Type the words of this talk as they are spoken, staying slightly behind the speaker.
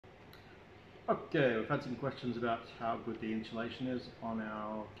Okay, we've had some questions about how good the insulation is on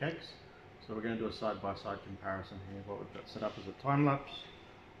our kegs. So we're going to do a side-by-side comparison here. What we've got set up is a time lapse.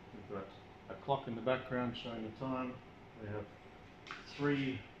 We've got a clock in the background showing the time. We have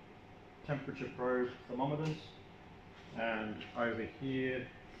 3 temperature probe thermometers, and over here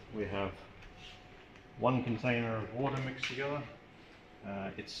we have 1 container of water mixed together.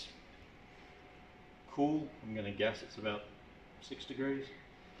 It's cool. I'm going to guess it's about 6 degrees.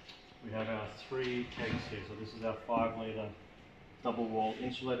 We have our 3 kegs here. So this is our 5-litre double wall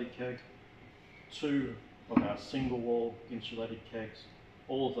insulated keg, 2 of our single wall insulated kegs.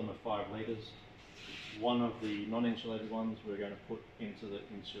 All of them are 5 litres. One of the non-insulated ones we're going to put into the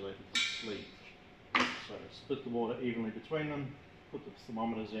insulated sleeve. So split the water evenly between them, put the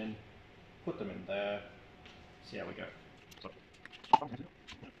thermometers in, put them in there, see how we go.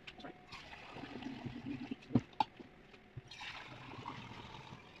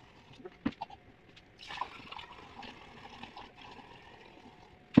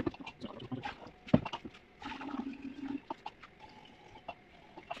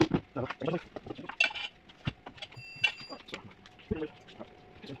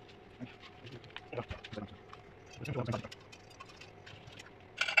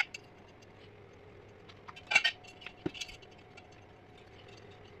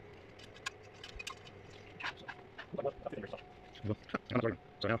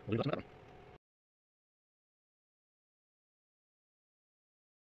 So now we'll leave that.